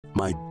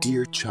My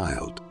dear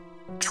child,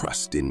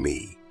 trust in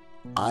me.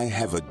 I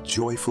have a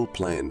joyful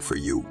plan for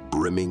you,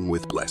 brimming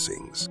with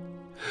blessings.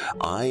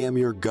 I am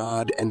your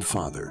God and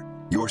Father,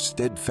 your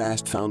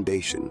steadfast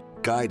foundation,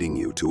 guiding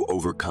you to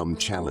overcome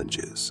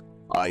challenges.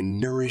 I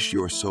nourish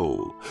your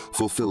soul,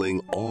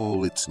 fulfilling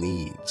all its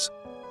needs.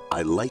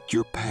 I light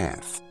your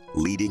path,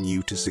 leading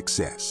you to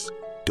success.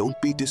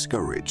 Don't be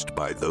discouraged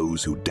by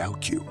those who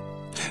doubt you.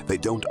 They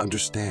don't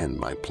understand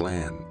my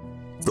plan.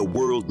 The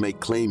world may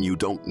claim you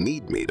don't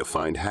need me to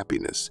find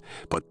happiness,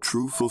 but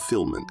true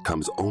fulfillment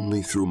comes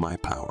only through my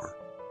power.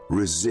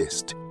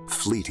 Resist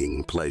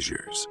fleeting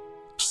pleasures.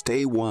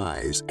 Stay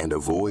wise and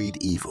avoid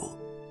evil.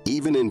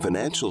 Even in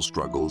financial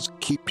struggles,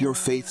 keep your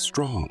faith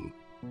strong.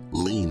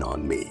 Lean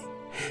on me.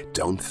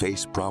 Don't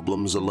face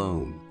problems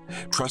alone.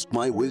 Trust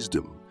my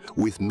wisdom.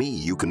 With me,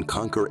 you can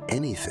conquer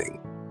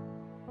anything.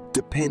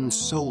 Depend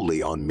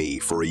solely on me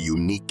for a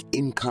unique,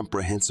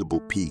 incomprehensible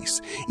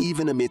peace,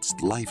 even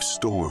amidst life's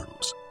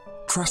storms.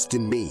 Trust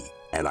in me,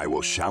 and I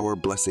will shower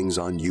blessings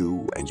on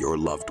you and your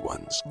loved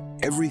ones.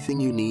 Everything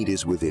you need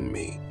is within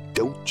me.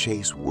 Don't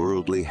chase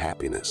worldly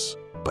happiness,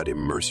 but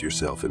immerse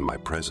yourself in my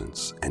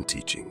presence and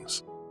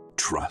teachings.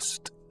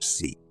 Trust,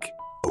 seek,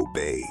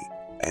 obey,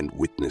 and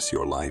witness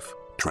your life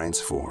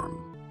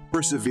transform.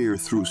 Persevere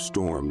through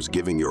storms,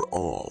 giving your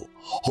all,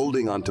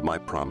 holding on to my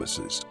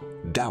promises.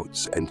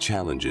 Doubts and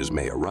challenges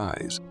may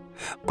arise,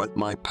 but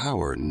my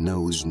power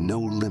knows no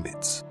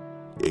limits.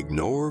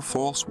 Ignore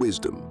false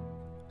wisdom.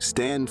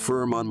 Stand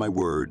firm on my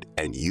word,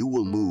 and you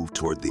will move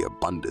toward the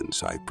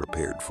abundance I've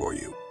prepared for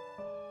you.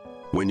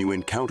 When you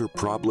encounter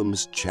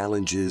problems,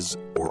 challenges,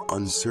 or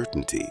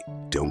uncertainty,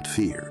 don't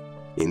fear.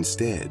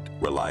 Instead,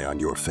 rely on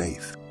your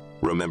faith.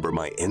 Remember,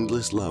 my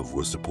endless love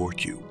will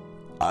support you.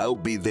 I'll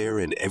be there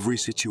in every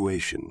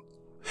situation.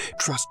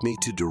 Trust me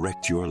to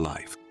direct your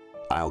life.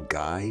 I'll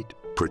guide,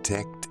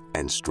 protect,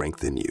 and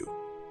strengthen you.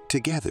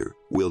 Together,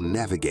 we'll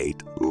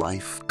navigate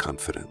life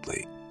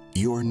confidently.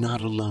 You're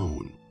not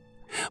alone.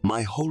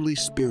 My Holy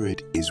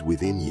Spirit is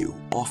within you,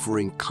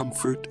 offering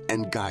comfort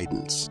and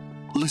guidance.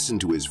 Listen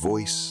to His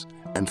voice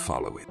and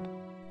follow it.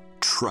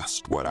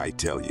 Trust what I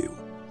tell you.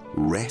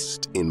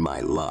 Rest in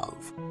my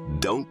love.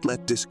 Don't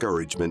let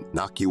discouragement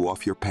knock you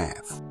off your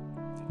path.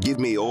 Give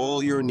me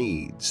all your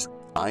needs.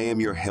 I am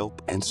your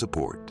help and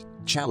support.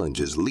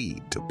 Challenges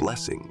lead to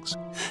blessings.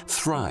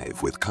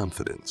 Thrive with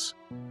confidence.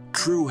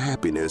 True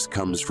happiness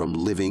comes from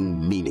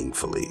living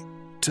meaningfully.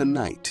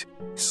 Tonight,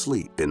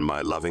 sleep in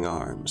my loving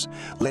arms.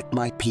 Let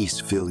my peace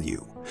fill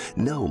you.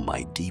 Know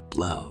my deep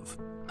love.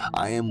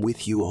 I am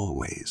with you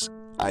always.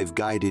 I've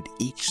guided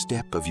each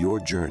step of your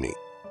journey.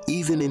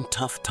 Even in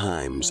tough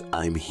times,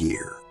 I'm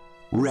here.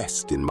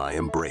 Rest in my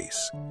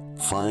embrace.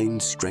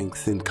 Find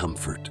strength and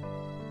comfort.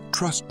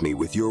 Trust me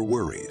with your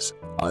worries.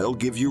 I'll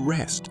give you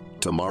rest.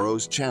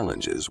 Tomorrow's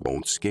challenges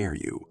won't scare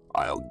you.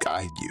 I'll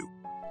guide you.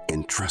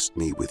 Entrust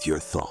me with your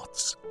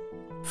thoughts.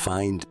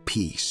 Find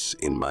peace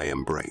in my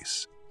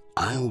embrace.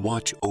 I'll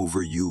watch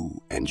over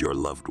you and your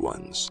loved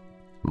ones.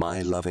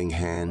 My loving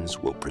hands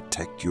will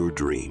protect your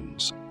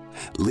dreams.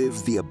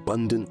 Live the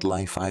abundant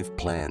life I've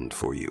planned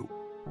for you.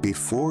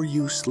 Before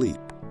you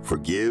sleep,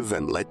 forgive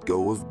and let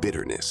go of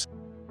bitterness.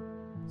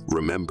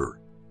 Remember,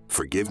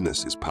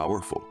 forgiveness is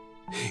powerful.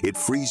 It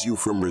frees you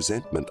from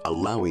resentment,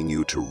 allowing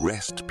you to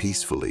rest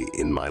peacefully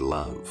in my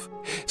love.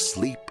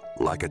 Sleep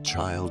like a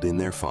child in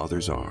their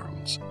father's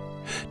arms.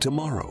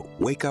 Tomorrow,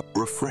 wake up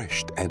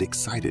refreshed and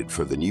excited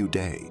for the new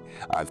day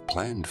I've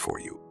planned for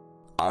you.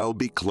 I'll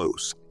be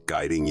close,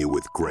 guiding you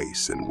with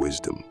grace and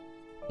wisdom.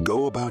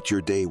 Go about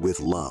your day with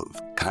love,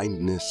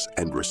 kindness,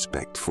 and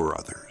respect for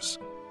others.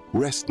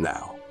 Rest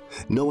now,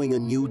 knowing a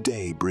new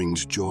day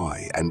brings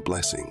joy and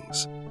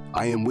blessings.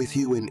 I am with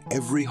you in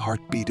every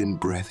heartbeat and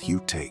breath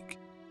you take.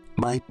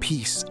 My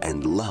peace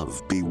and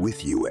love be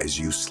with you as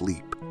you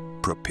sleep,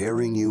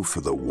 preparing you for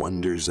the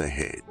wonders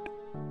ahead.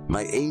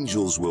 My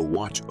angels will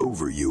watch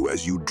over you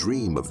as you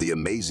dream of the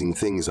amazing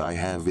things I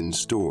have in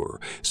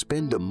store.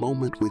 Spend a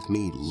moment with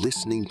me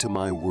listening to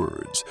my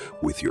words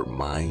with your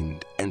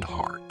mind and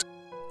heart.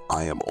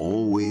 I am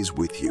always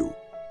with you,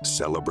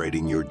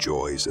 celebrating your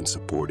joys and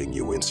supporting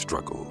you in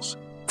struggles.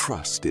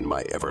 Trust in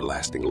my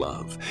everlasting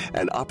love,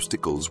 and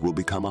obstacles will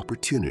become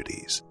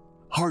opportunities.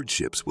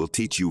 Hardships will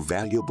teach you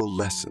valuable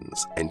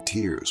lessons, and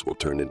tears will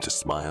turn into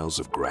smiles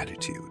of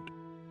gratitude.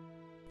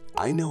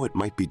 I know it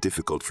might be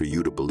difficult for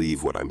you to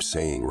believe what I'm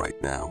saying right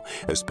now,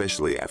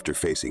 especially after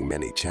facing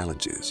many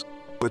challenges.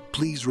 But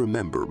please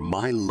remember,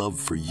 my love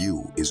for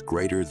you is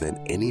greater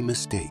than any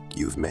mistake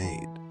you've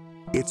made.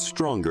 It's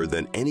stronger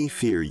than any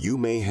fear you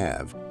may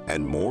have,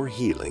 and more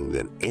healing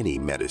than any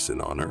medicine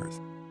on earth.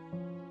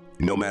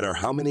 No matter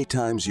how many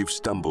times you've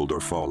stumbled or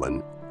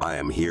fallen, I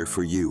am here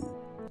for you.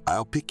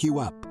 I'll pick you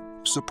up,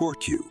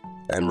 support you,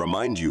 and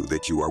remind you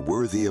that you are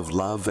worthy of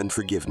love and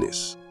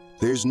forgiveness.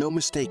 There's no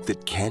mistake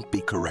that can't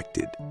be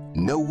corrected,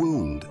 no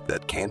wound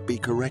that can't be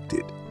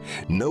corrected,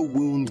 no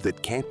wound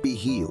that can't be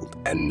healed,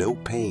 and no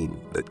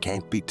pain that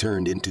can't be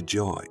turned into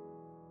joy.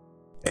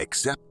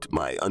 Accept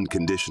my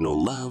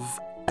unconditional love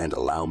and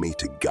allow me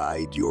to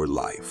guide your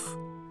life.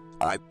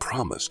 I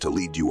promise to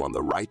lead you on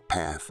the right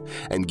path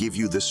and give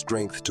you the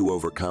strength to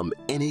overcome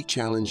any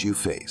challenge you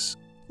face.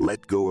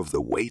 Let go of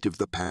the weight of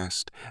the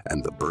past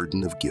and the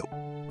burden of guilt.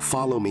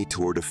 Follow me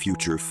toward a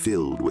future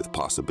filled with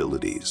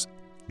possibilities,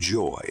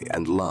 joy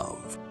and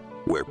love,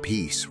 where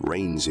peace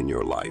reigns in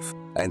your life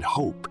and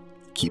hope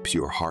keeps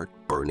your heart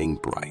burning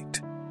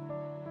bright.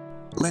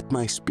 Let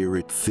my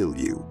spirit fill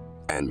you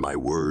and my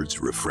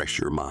words refresh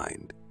your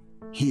mind.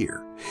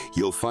 Here,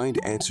 you'll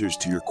find answers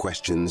to your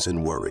questions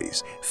and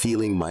worries,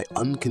 feeling my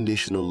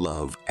unconditional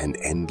love and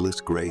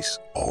endless grace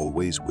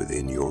always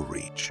within your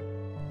reach.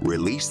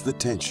 Release the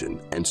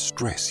tension and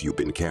stress you've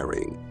been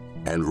carrying,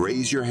 and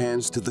raise your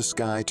hands to the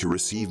sky to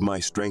receive my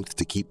strength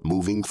to keep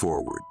moving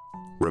forward.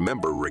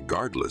 Remember,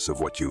 regardless of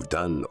what you've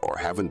done or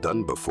haven't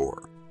done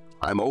before,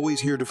 I'm always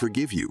here to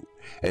forgive you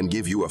and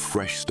give you a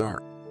fresh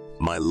start.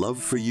 My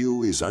love for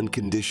you is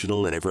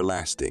unconditional and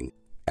everlasting,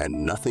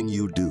 and nothing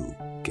you do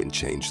can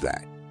change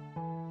that.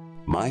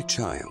 My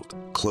child,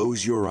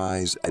 close your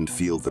eyes and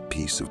feel the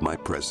peace of my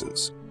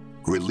presence.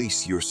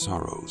 Release your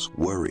sorrows,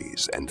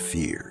 worries, and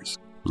fears.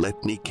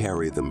 Let me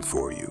carry them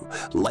for you.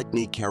 Let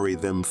me carry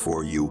them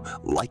for you,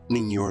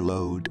 lightening your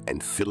load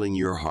and filling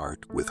your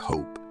heart with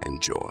hope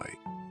and joy.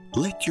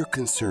 Let your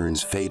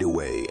concerns fade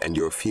away and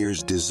your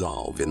fears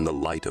dissolve in the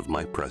light of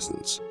my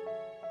presence.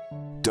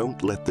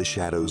 Don't let the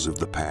shadows of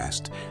the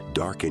past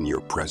darken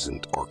your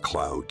present or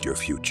cloud your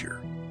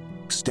future.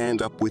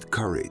 Stand up with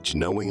courage,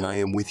 knowing I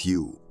am with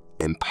you,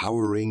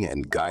 empowering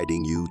and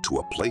guiding you to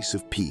a place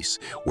of peace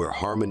where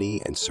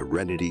harmony and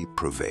serenity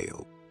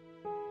prevail.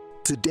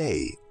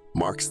 Today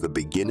marks the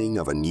beginning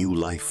of a new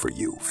life for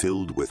you,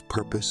 filled with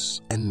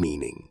purpose and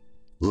meaning.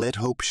 Let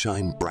hope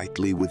shine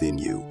brightly within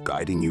you,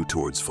 guiding you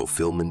towards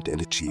fulfillment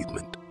and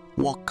achievement.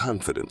 Walk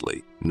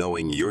confidently,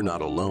 knowing you're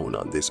not alone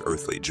on this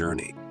earthly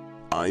journey.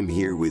 I'm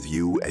here with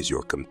you as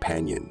your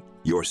companion,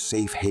 your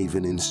safe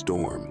haven in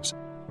storms,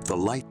 the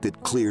light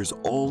that clears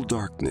all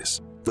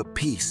darkness, the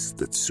peace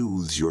that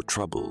soothes your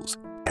troubles,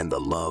 and the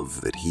love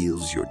that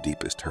heals your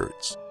deepest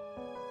hurts.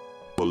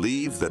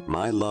 Believe that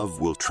my love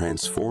will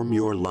transform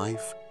your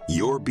life,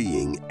 your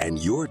being, and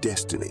your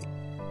destiny.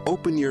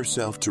 Open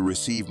yourself to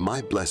receive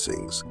my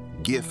blessings,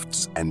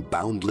 gifts, and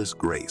boundless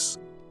grace.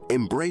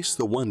 Embrace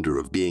the wonder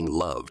of being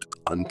loved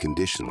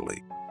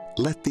unconditionally.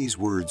 Let these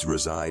words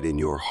reside in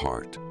your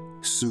heart,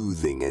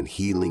 soothing and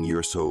healing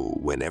your soul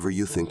whenever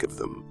you think of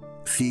them.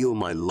 Feel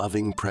my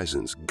loving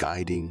presence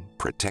guiding,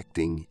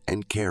 protecting,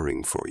 and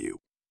caring for you.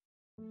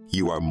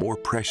 You are more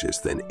precious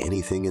than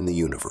anything in the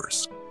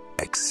universe.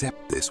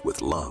 Accept this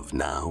with love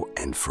now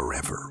and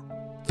forever.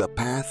 The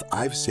path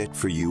I've set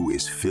for you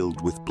is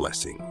filled with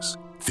blessings,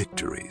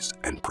 victories,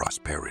 and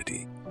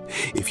prosperity.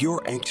 If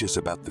you're anxious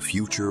about the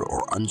future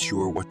or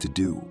unsure what to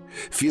do,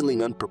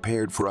 feeling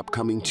unprepared for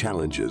upcoming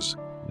challenges,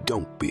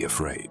 don't be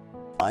afraid.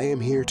 I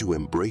am here to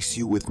embrace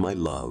you with my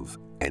love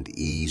and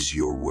ease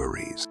your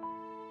worries.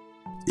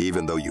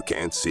 Even though you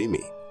can't see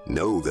me,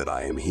 know that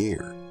I am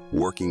here,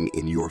 working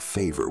in your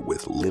favor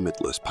with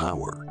limitless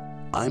power.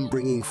 I'm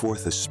bringing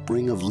forth a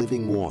spring of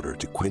living water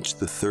to quench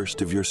the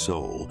thirst of your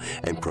soul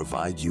and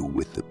provide you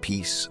with the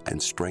peace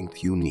and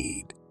strength you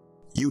need.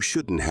 You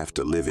shouldn't have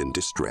to live in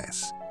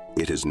distress.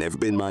 It has never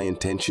been my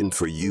intention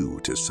for you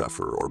to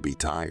suffer or be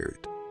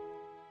tired.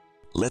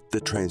 Let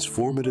the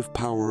transformative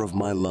power of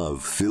my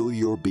love fill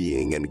your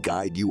being and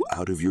guide you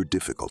out of your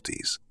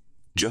difficulties.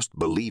 Just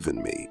believe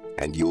in me,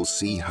 and you'll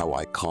see how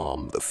I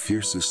calm the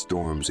fiercest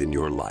storms in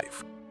your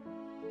life.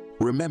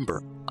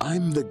 Remember,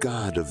 I'm the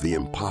God of the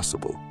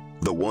impossible,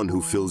 the one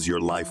who fills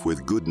your life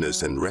with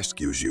goodness and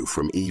rescues you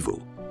from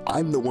evil.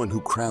 I'm the one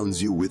who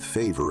crowns you with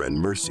favor and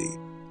mercy.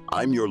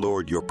 I'm your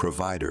Lord, your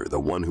provider, the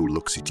one who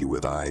looks at you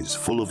with eyes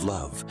full of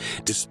love,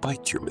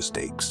 despite your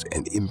mistakes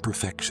and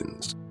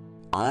imperfections.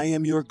 I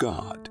am your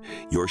God,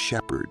 your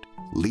shepherd,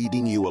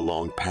 leading you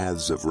along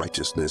paths of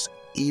righteousness,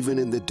 even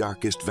in the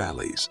darkest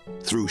valleys,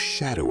 through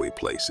shadowy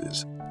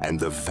places and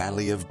the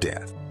valley of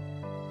death.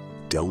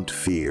 Don't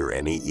fear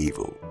any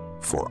evil,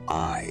 for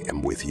I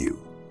am with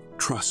you.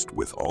 Trust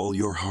with all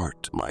your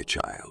heart, my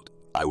child.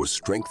 I will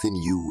strengthen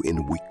you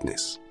in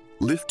weakness,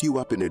 lift you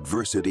up in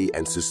adversity,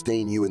 and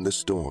sustain you in the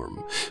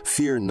storm.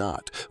 Fear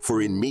not,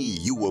 for in me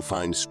you will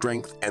find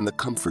strength and the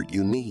comfort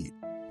you need.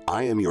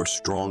 I am your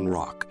strong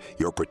rock,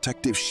 your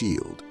protective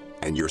shield,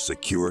 and your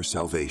secure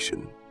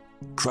salvation.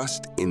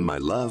 Trust in my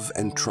love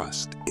and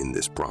trust in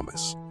this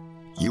promise.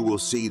 You will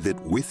see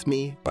that with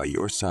me by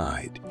your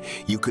side,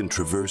 you can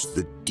traverse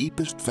the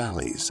deepest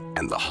valleys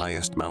and the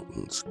highest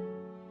mountains.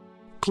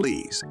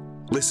 Please,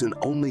 listen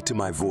only to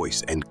my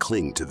voice and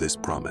cling to this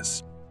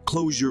promise.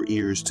 Close your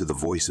ears to the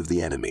voice of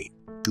the enemy.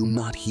 Do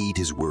not heed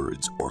his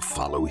words or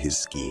follow his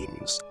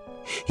schemes.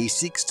 He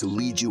seeks to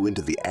lead you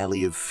into the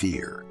alley of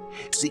fear,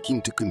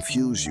 seeking to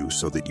confuse you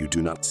so that you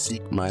do not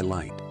seek my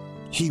light.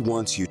 He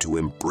wants you to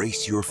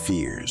embrace your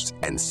fears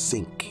and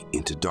sink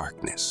into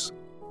darkness.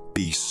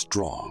 Be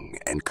strong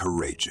and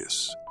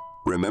courageous.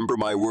 Remember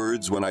my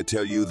words when I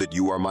tell you that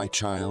you are my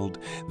child,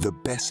 the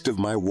best of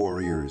my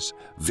warriors,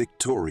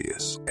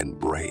 victorious and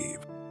brave.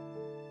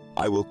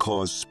 I will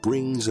cause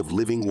springs of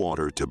living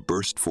water to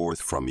burst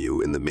forth from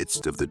you in the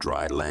midst of the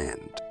dry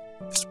land.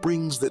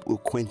 Springs that will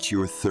quench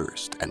your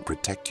thirst and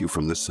protect you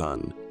from the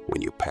sun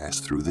when you pass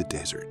through the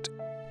desert.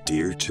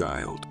 Dear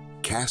child,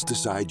 cast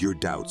aside your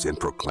doubts and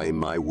proclaim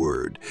my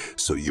word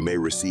so you may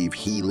receive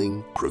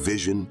healing,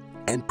 provision,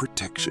 and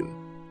protection.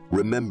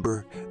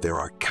 Remember, there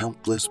are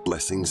countless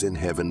blessings in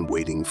heaven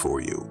waiting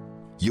for you.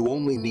 You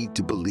only need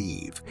to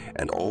believe,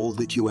 and all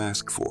that you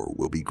ask for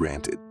will be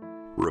granted.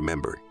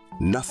 Remember,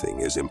 nothing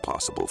is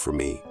impossible for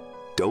me.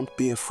 Don't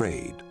be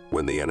afraid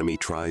when the enemy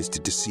tries to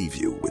deceive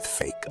you with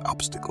fake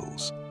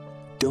obstacles.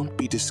 Don't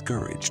be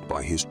discouraged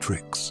by his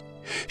tricks.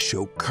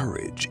 Show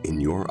courage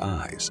in your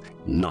eyes,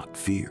 not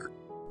fear.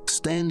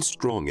 Stand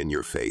strong in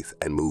your faith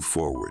and move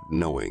forward,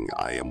 knowing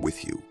I am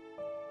with you.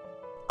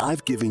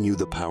 I've given you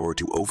the power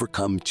to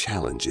overcome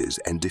challenges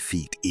and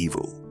defeat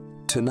evil.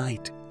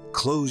 Tonight,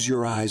 close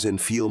your eyes and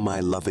feel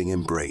my loving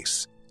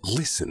embrace.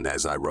 Listen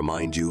as I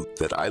remind you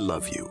that I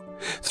love you.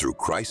 Through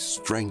Christ's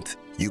strength,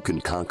 you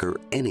can conquer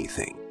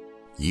anything.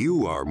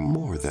 You are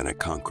more than a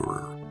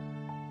conqueror.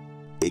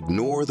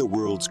 Ignore the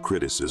world's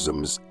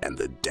criticisms and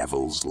the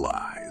devil's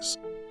lies.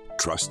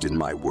 Trust in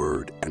my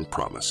word and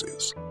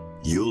promises.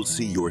 You'll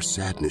see your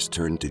sadness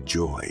turn to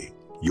joy,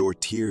 your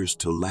tears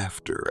to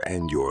laughter,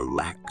 and your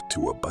lack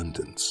to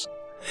abundance.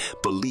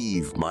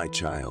 Believe, my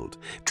child,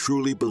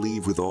 truly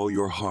believe with all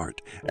your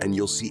heart, and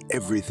you'll see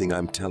everything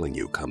I'm telling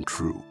you come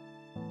true.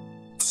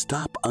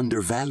 Stop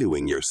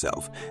undervaluing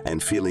yourself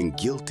and feeling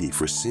guilty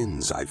for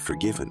sins I've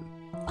forgiven.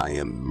 I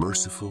am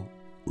merciful,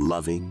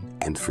 loving,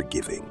 and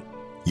forgiving.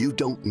 You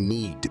don't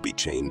need to be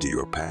chained to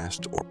your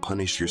past or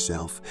punish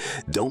yourself.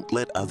 Don't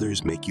let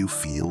others make you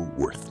feel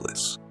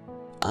worthless.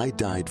 I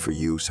died for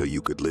you so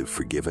you could live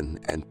forgiven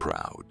and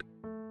proud.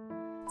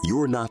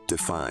 You're not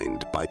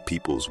defined by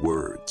people's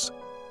words.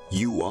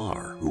 You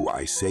are who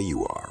I say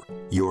you are.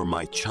 You're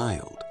my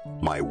child,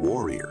 my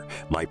warrior,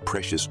 my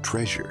precious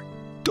treasure.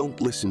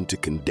 Don't listen to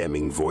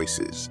condemning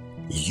voices.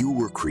 You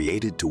were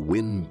created to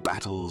win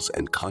battles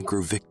and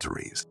conquer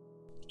victories.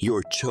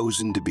 You're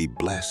chosen to be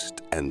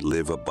blessed and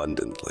live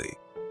abundantly.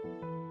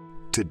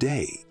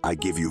 Today, I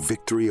give you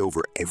victory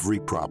over every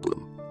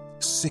problem,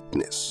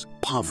 sickness,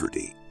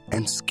 poverty,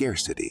 and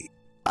scarcity.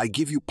 I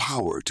give you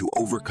power to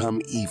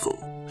overcome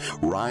evil.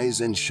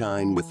 Rise and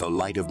shine with the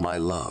light of my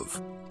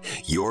love.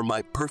 You're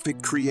my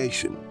perfect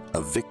creation,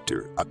 a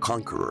victor, a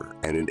conqueror,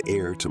 and an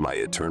heir to my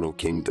eternal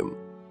kingdom.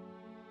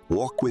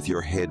 Walk with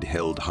your head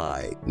held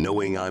high,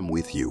 knowing I'm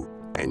with you,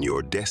 and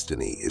your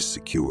destiny is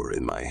secure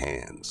in my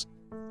hands.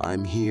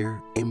 I'm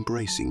here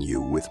embracing you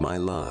with my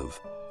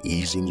love,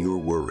 easing your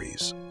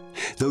worries.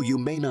 Though you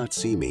may not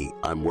see me,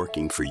 I'm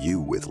working for you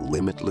with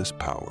limitless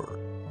power.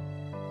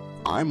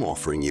 I'm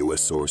offering you a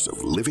source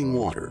of living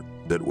water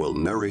that will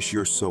nourish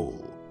your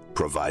soul,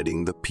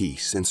 providing the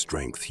peace and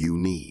strength you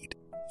need.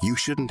 You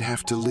shouldn't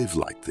have to live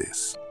like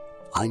this.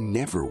 I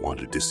never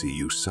wanted to see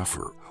you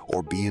suffer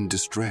or be in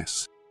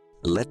distress.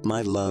 Let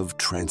my love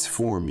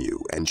transform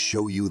you and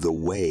show you the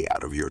way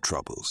out of your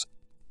troubles.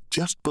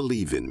 Just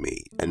believe in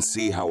me and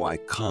see how I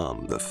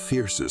calm the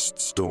fiercest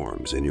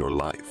storms in your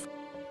life.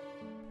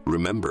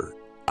 Remember,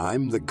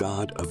 I'm the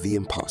God of the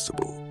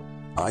impossible.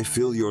 I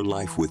fill your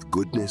life with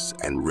goodness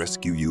and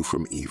rescue you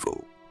from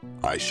evil.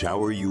 I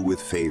shower you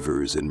with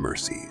favors and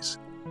mercies.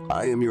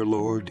 I am your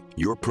Lord,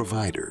 your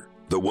provider,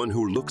 the one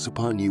who looks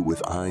upon you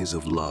with eyes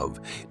of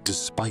love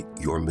despite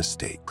your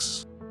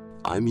mistakes.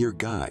 I'm your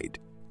guide,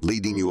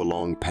 leading you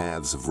along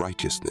paths of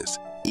righteousness,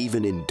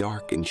 even in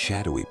dark and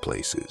shadowy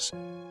places.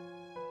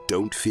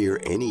 Don't fear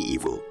any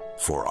evil,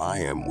 for I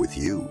am with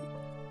you.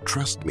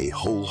 Trust me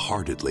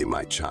wholeheartedly,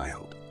 my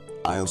child.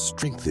 I'll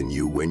strengthen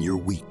you when you're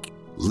weak,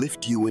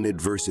 lift you in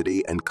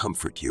adversity, and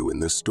comfort you in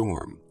the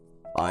storm.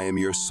 I am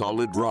your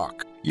solid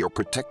rock, your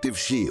protective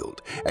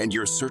shield, and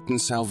your certain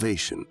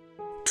salvation.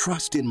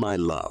 Trust in my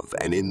love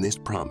and in this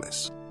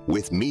promise.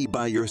 With me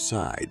by your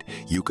side,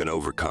 you can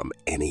overcome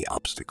any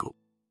obstacle.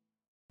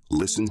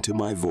 Listen to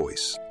my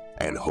voice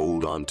and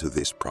hold on to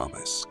this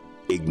promise.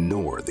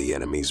 Ignore the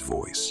enemy's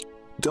voice.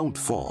 Don't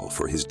fall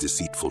for his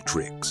deceitful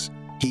tricks.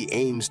 He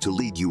aims to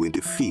lead you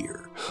into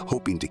fear,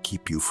 hoping to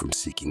keep you from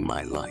seeking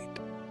my light.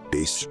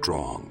 Be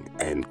strong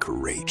and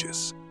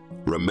courageous.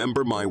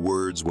 Remember my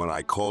words when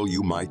I call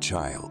you my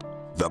child,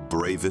 the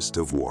bravest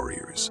of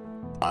warriors.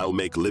 I'll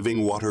make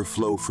living water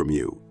flow from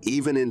you,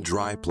 even in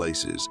dry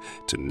places,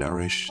 to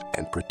nourish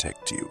and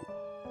protect you.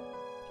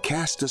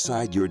 Cast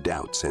aside your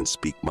doubts and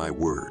speak my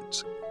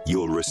words.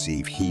 You'll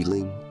receive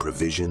healing,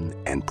 provision,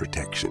 and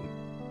protection.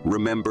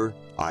 Remember,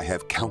 I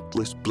have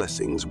countless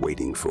blessings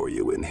waiting for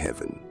you in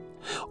heaven.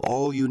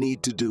 All you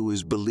need to do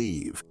is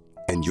believe,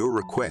 and your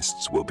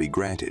requests will be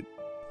granted.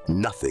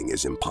 Nothing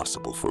is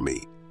impossible for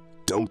me.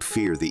 Don't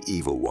fear the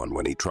evil one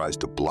when he tries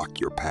to block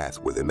your path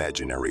with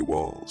imaginary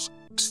walls.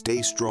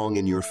 Stay strong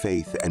in your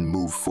faith and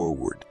move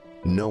forward,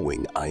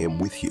 knowing I am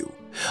with you.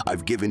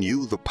 I've given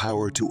you the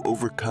power to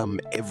overcome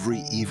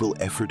every evil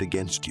effort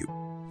against you.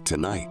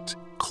 Tonight,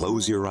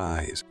 close your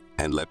eyes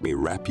and let me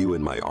wrap you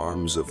in my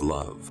arms of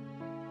love.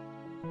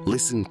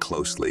 Listen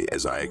closely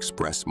as I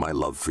express my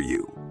love for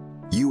you.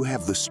 You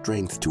have the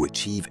strength to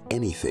achieve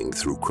anything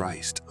through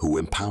Christ, who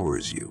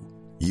empowers you.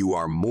 You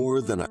are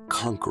more than a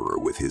conqueror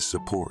with His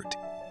support.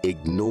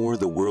 Ignore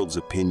the world's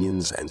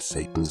opinions and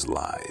Satan's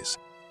lies.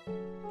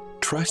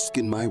 Trust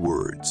in my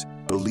words,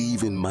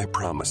 believe in my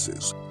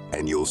promises,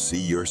 and you'll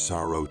see your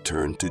sorrow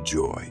turn to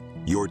joy,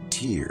 your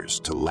tears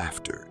to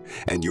laughter,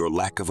 and your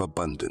lack of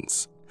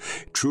abundance.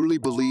 Truly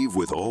believe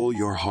with all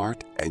your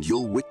heart, and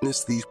you'll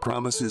witness these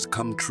promises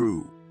come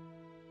true.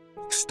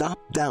 Stop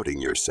doubting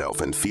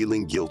yourself and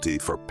feeling guilty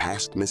for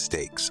past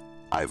mistakes.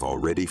 I've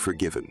already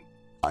forgiven.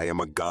 I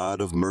am a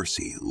God of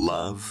mercy,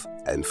 love,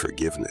 and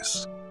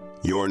forgiveness.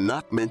 You're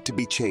not meant to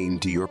be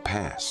chained to your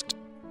past.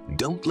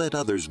 Don't let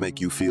others make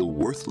you feel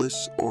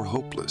worthless or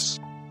hopeless.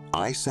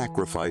 I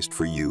sacrificed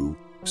for you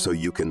so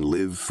you can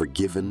live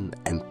forgiven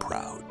and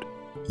proud.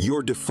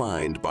 You're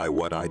defined by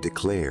what I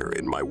declare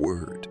in my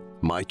word,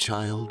 my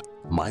child,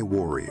 my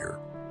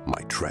warrior,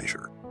 my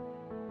treasure.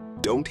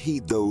 Don't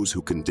heed those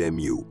who condemn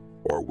you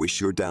or wish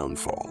your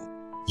downfall.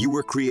 You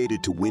were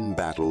created to win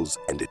battles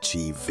and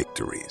achieve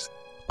victories.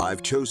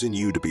 I've chosen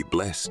you to be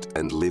blessed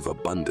and live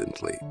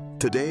abundantly.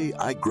 Today,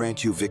 I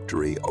grant you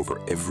victory over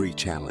every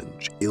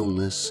challenge,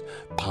 illness,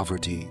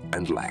 poverty,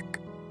 and lack.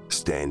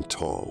 Stand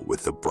tall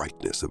with the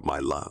brightness of my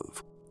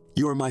love.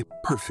 You are my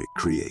perfect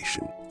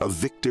creation, a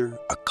victor,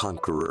 a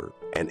conqueror,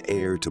 an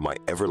heir to my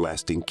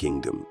everlasting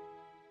kingdom.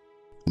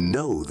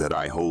 Know that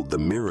I hold the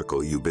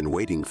miracle you've been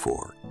waiting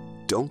for.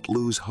 Don't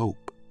lose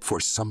hope, for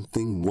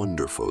something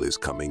wonderful is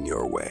coming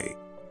your way.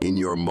 In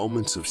your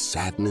moments of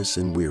sadness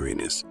and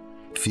weariness,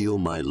 feel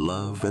my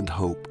love and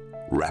hope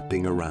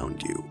wrapping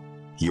around you.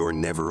 You're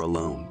never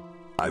alone.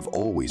 I've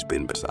always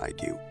been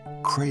beside you,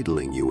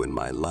 cradling you in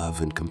my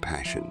love and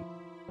compassion.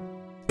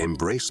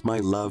 Embrace my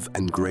love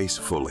and grace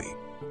fully.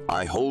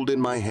 I hold in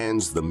my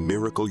hands the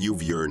miracle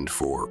you've yearned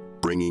for,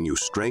 bringing you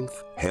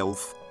strength,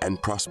 health,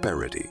 and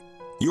prosperity.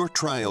 Your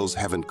trials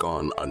haven't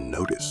gone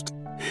unnoticed.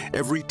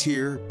 Every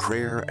tear,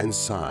 prayer, and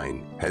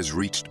sign has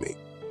reached me.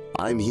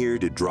 I'm here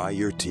to dry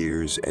your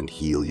tears and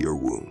heal your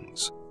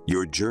wounds.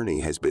 Your journey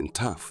has been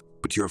tough,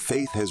 but your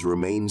faith has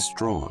remained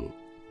strong.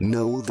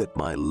 Know that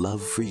my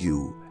love for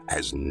you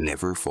has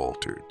never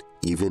faltered,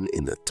 even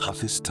in the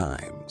toughest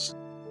times.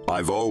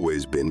 I've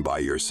always been by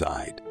your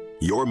side.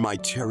 You're my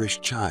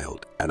cherished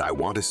child, and I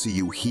want to see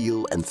you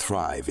heal and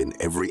thrive in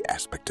every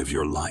aspect of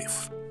your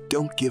life.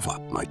 Don't give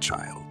up, my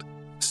child.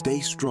 Stay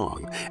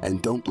strong,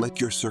 and don't let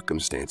your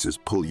circumstances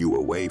pull you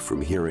away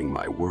from hearing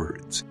my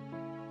words.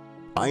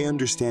 I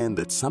understand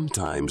that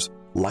sometimes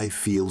life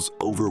feels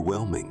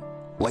overwhelming,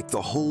 like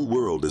the whole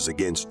world is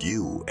against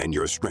you and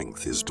your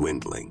strength is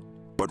dwindling.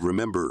 But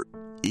remember,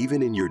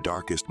 even in your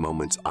darkest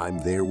moments, I'm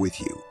there with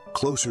you,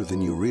 closer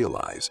than you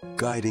realize,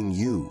 guiding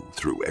you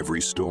through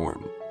every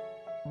storm.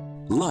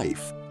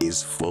 Life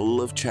is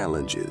full of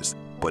challenges,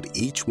 but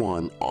each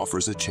one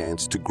offers a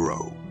chance to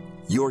grow.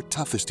 Your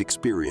toughest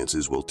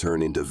experiences will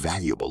turn into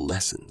valuable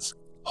lessons.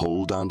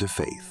 Hold on to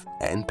faith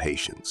and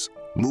patience.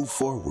 Move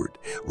forward,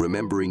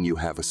 remembering you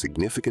have a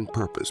significant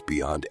purpose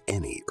beyond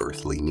any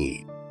earthly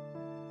need.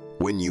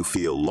 When you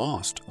feel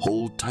lost,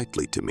 hold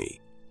tightly to me.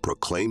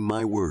 Proclaim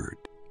my word.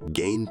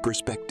 Gain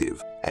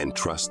perspective and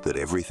trust that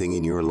everything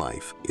in your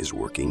life is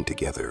working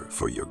together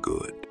for your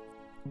good.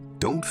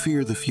 Don't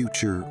fear the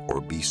future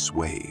or be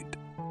swayed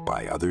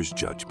by others'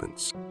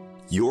 judgments.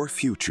 Your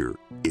future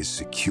is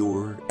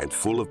secure and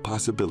full of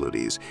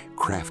possibilities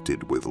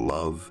crafted with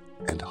love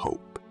and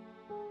hope.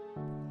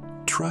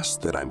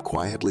 Trust that I'm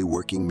quietly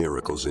working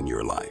miracles in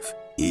your life,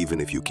 even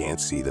if you can't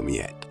see them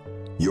yet.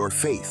 Your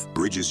faith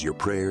bridges your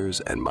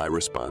prayers and my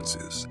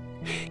responses.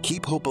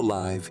 Keep hope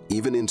alive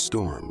even in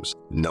storms,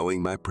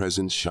 knowing my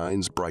presence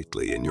shines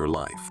brightly in your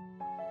life.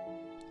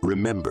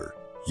 Remember,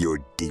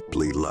 you're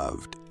deeply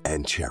loved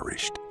and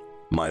cherished.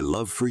 My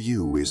love for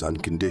you is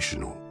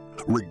unconditional,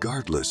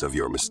 regardless of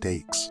your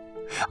mistakes.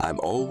 I'm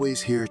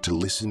always here to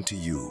listen to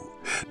you,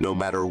 no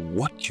matter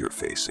what you're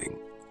facing.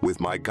 With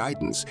my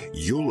guidance,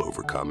 you'll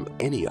overcome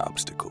any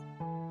obstacle.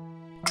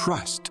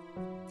 Trust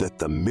that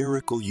the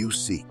miracle you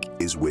seek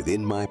is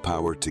within my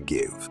power to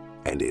give,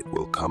 and it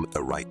will come at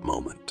the right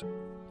moment.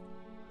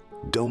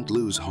 Don't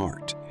lose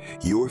heart.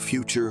 Your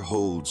future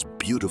holds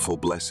beautiful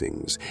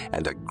blessings,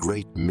 and a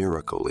great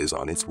miracle is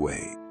on its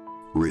way.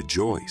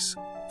 Rejoice,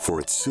 for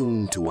it's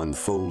soon to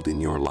unfold in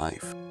your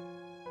life.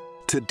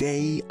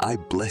 Today, I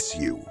bless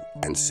you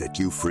and set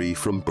you free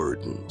from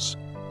burdens.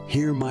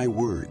 Hear my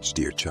words,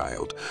 dear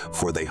child,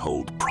 for they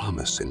hold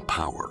promise and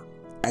power.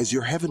 As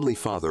your heavenly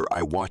Father,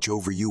 I watch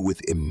over you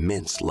with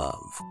immense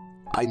love.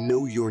 I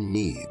know your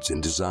needs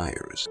and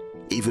desires,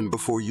 even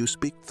before you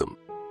speak them.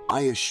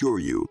 I assure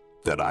you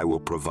that I will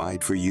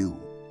provide for you,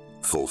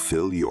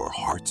 fulfill your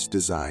heart's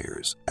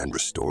desires, and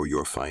restore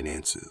your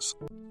finances.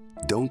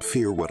 Don't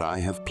fear what I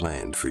have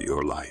planned for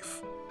your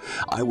life.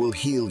 I will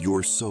heal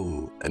your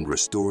soul and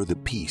restore the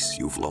peace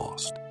you've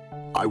lost.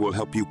 I will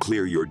help you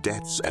clear your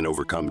debts and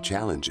overcome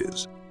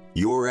challenges.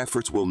 Your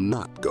efforts will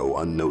not go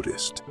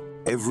unnoticed.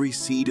 Every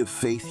seed of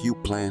faith you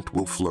plant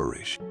will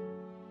flourish.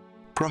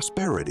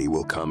 Prosperity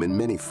will come in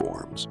many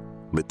forms,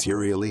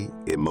 materially,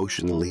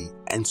 emotionally,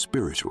 and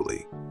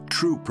spiritually.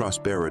 True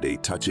prosperity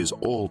touches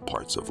all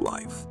parts of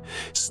life.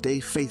 Stay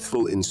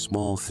faithful in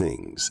small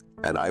things,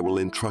 and I will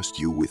entrust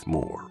you with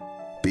more.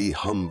 Be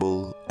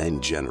humble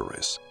and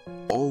generous,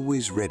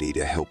 always ready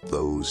to help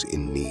those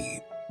in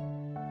need.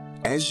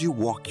 As you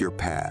walk your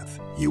path,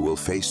 you will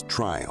face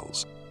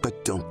trials,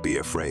 but don't be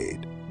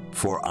afraid,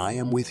 for I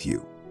am with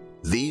you.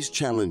 These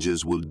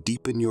challenges will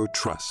deepen your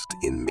trust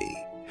in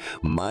me.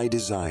 My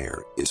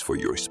desire is for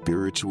your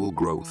spiritual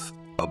growth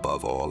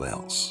above all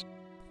else.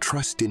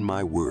 Trust in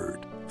my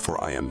word,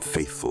 for I am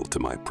faithful to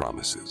my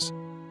promises.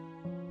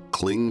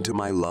 Cling to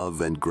my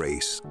love and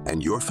grace,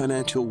 and your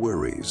financial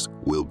worries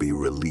will be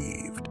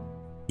relieved.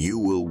 You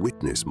will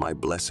witness my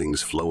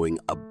blessings flowing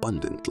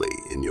abundantly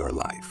in your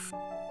life.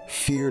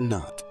 Fear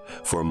not,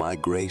 for my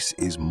grace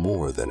is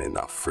more than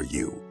enough for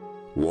you.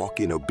 Walk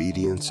in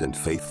obedience and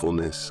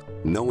faithfulness,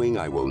 knowing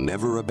I will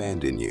never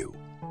abandon you.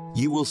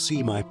 You will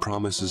see my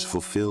promises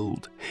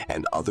fulfilled,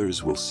 and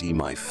others will see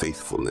my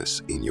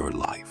faithfulness in your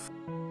life.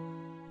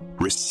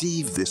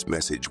 Receive this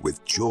message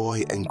with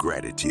joy and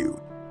gratitude.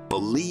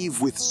 Believe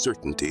with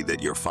certainty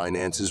that your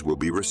finances will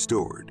be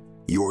restored,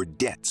 your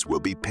debts will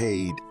be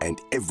paid,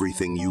 and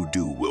everything you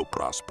do will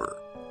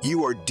prosper.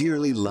 You are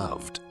dearly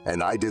loved,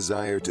 and I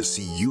desire to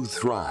see you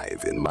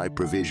thrive in my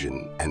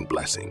provision and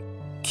blessing.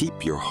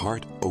 Keep your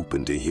heart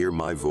open to hear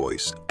my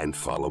voice and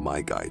follow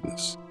my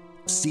guidance.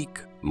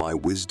 Seek my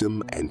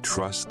wisdom and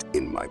trust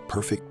in my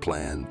perfect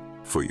plan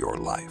for your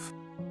life.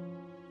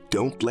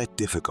 Don't let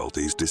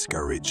difficulties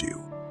discourage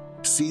you.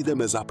 See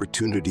them as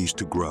opportunities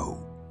to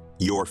grow.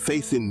 Your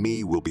faith in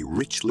me will be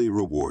richly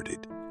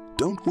rewarded.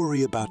 Don't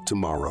worry about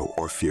tomorrow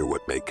or fear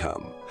what may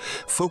come.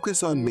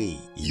 Focus on me,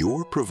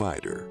 your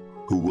provider,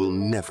 who will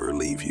never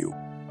leave you.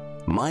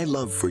 My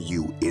love for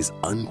you is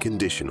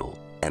unconditional,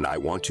 and I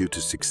want you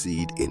to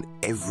succeed in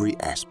every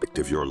aspect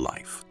of your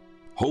life.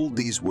 Hold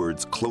these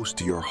words close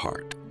to your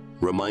heart,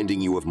 reminding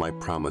you of my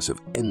promise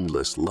of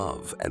endless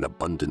love and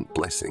abundant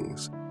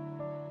blessings.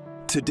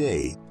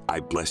 Today, I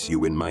bless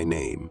you in my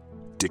name,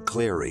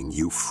 declaring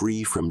you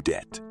free from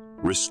debt,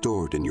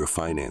 restored in your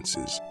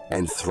finances,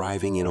 and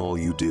thriving in all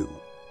you do.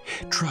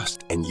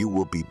 Trust, and you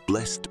will be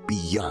blessed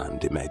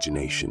beyond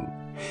imagination.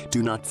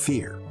 Do not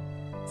fear,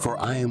 for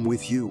I am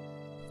with you.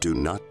 Do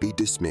not be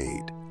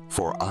dismayed,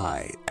 for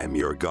I am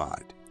your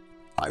God.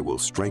 I will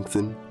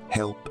strengthen,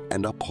 help,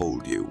 and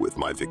uphold you with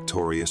my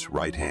victorious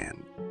right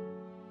hand.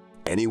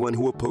 Anyone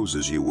who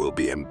opposes you will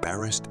be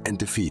embarrassed and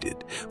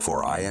defeated,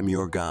 for I am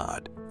your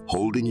God,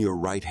 holding your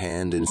right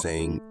hand and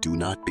saying, do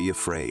not be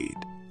afraid.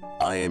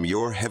 I am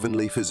your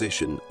heavenly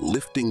physician,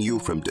 lifting you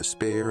from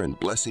despair and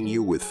blessing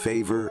you with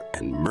favor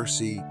and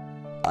mercy.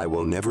 I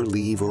will never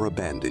leave or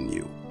abandon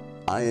you.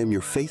 I am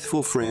your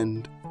faithful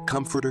friend,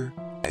 comforter,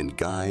 and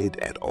guide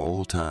at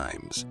all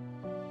times.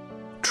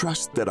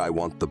 Trust that I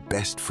want the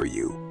best for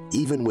you,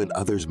 even when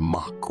others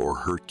mock or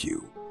hurt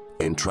you.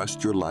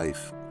 Entrust your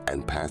life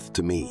and path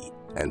to me,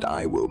 and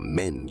I will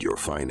mend your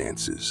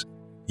finances.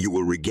 You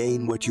will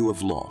regain what you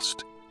have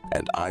lost,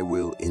 and I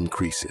will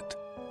increase it.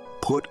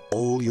 Put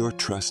all your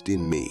trust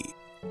in me,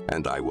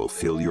 and I will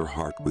fill your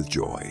heart with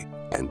joy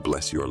and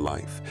bless your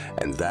life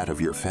and that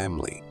of your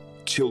family,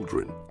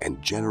 children,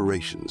 and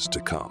generations to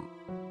come.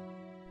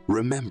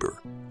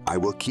 Remember, I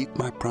will keep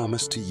my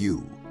promise to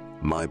you,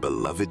 my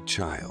beloved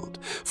child,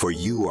 for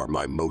you are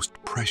my most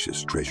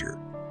precious treasure.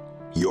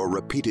 Your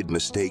repeated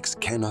mistakes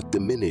cannot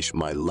diminish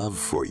my love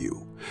for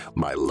you.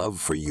 My love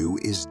for you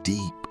is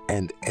deep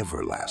and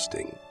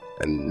everlasting,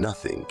 and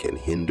nothing can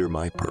hinder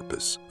my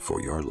purpose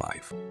for your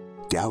life.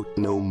 Doubt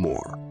no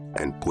more,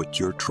 and put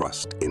your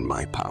trust in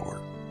my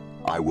power.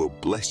 I will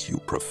bless you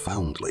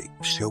profoundly,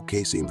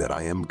 showcasing that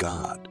I am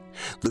God,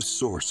 the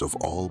source of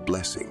all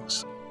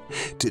blessings.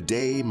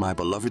 Today, my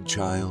beloved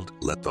child,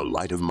 let the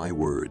light of my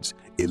words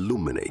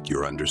illuminate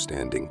your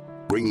understanding,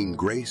 bringing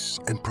grace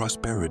and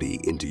prosperity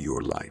into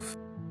your life.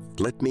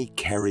 Let me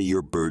carry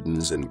your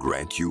burdens and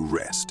grant you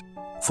rest,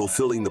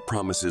 fulfilling the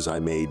promises I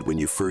made when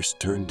you first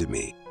turned to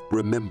me.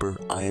 Remember,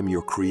 I am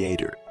your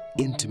creator,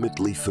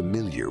 intimately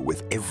familiar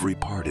with every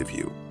part of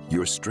you,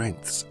 your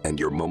strengths and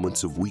your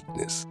moments of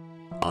weakness.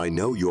 I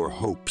know your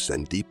hopes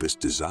and deepest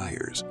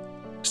desires,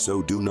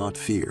 so do not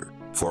fear,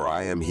 for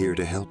I am here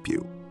to help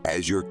you.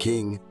 As your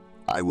king,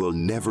 I will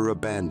never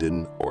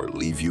abandon or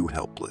leave you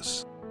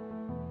helpless.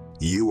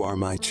 You are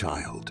my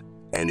child,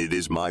 and it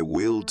is my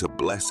will to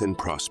bless and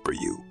prosper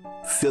you,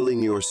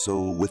 filling your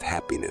soul with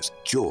happiness,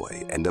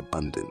 joy, and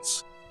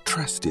abundance.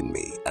 Trust in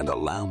me and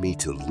allow me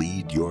to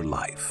lead your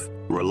life.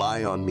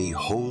 Rely on me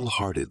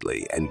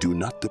wholeheartedly and do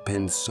not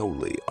depend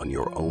solely on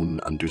your own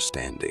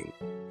understanding.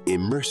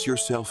 Immerse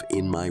yourself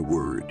in my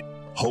word,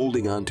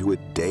 holding on to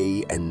it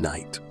day and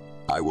night.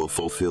 I will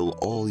fulfill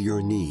all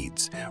your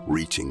needs,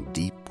 reaching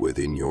deep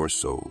within your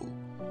soul.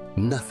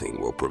 Nothing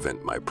will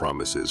prevent my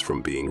promises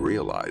from being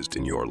realized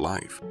in your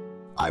life.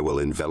 I will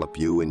envelop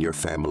you and your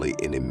family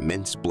in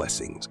immense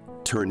blessings,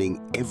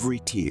 turning every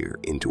tear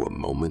into a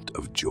moment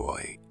of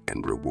joy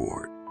and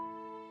reward.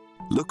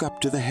 Look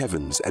up to the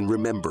heavens and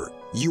remember,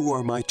 you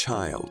are my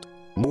child,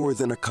 more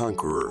than a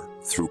conqueror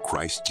through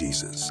Christ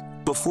Jesus.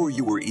 Before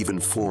you were even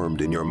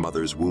formed in your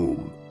mother's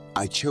womb,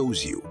 I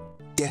chose you,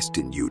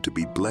 destined you to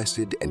be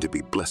blessed and to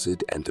be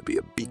blessed and to be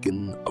a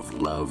beacon of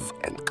love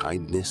and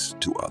kindness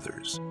to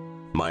others.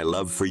 My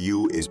love for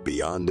you is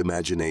beyond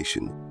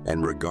imagination,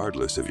 and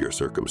regardless of your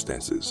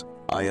circumstances,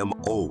 I am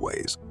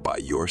always by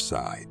your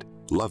side,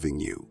 loving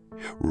you,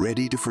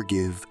 ready to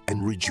forgive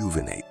and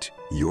rejuvenate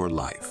your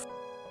life.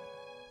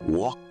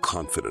 Walk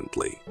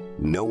confidently,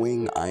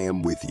 knowing I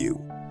am with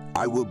you.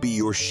 I will be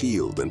your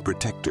shield and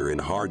protector in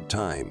hard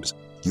times,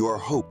 your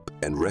hope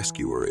and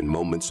rescuer in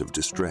moments of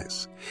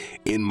distress.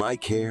 In my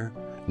care,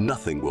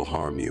 nothing will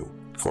harm you,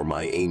 for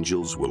my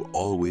angels will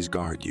always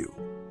guard you,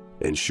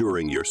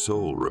 ensuring your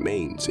soul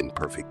remains in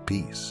perfect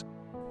peace.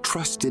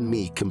 Trust in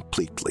me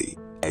completely,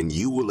 and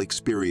you will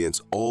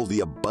experience all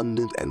the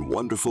abundant and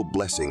wonderful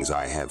blessings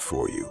I have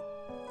for you.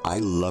 I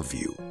love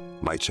you,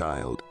 my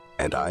child,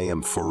 and I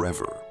am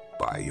forever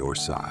by your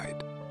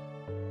side.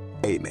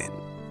 Amen.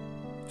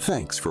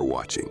 Thanks for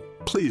watching.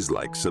 Please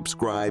like,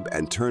 subscribe,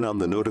 and turn on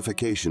the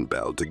notification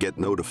bell to get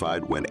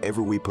notified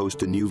whenever we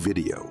post a new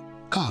video.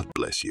 God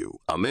bless you.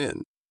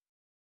 Amen.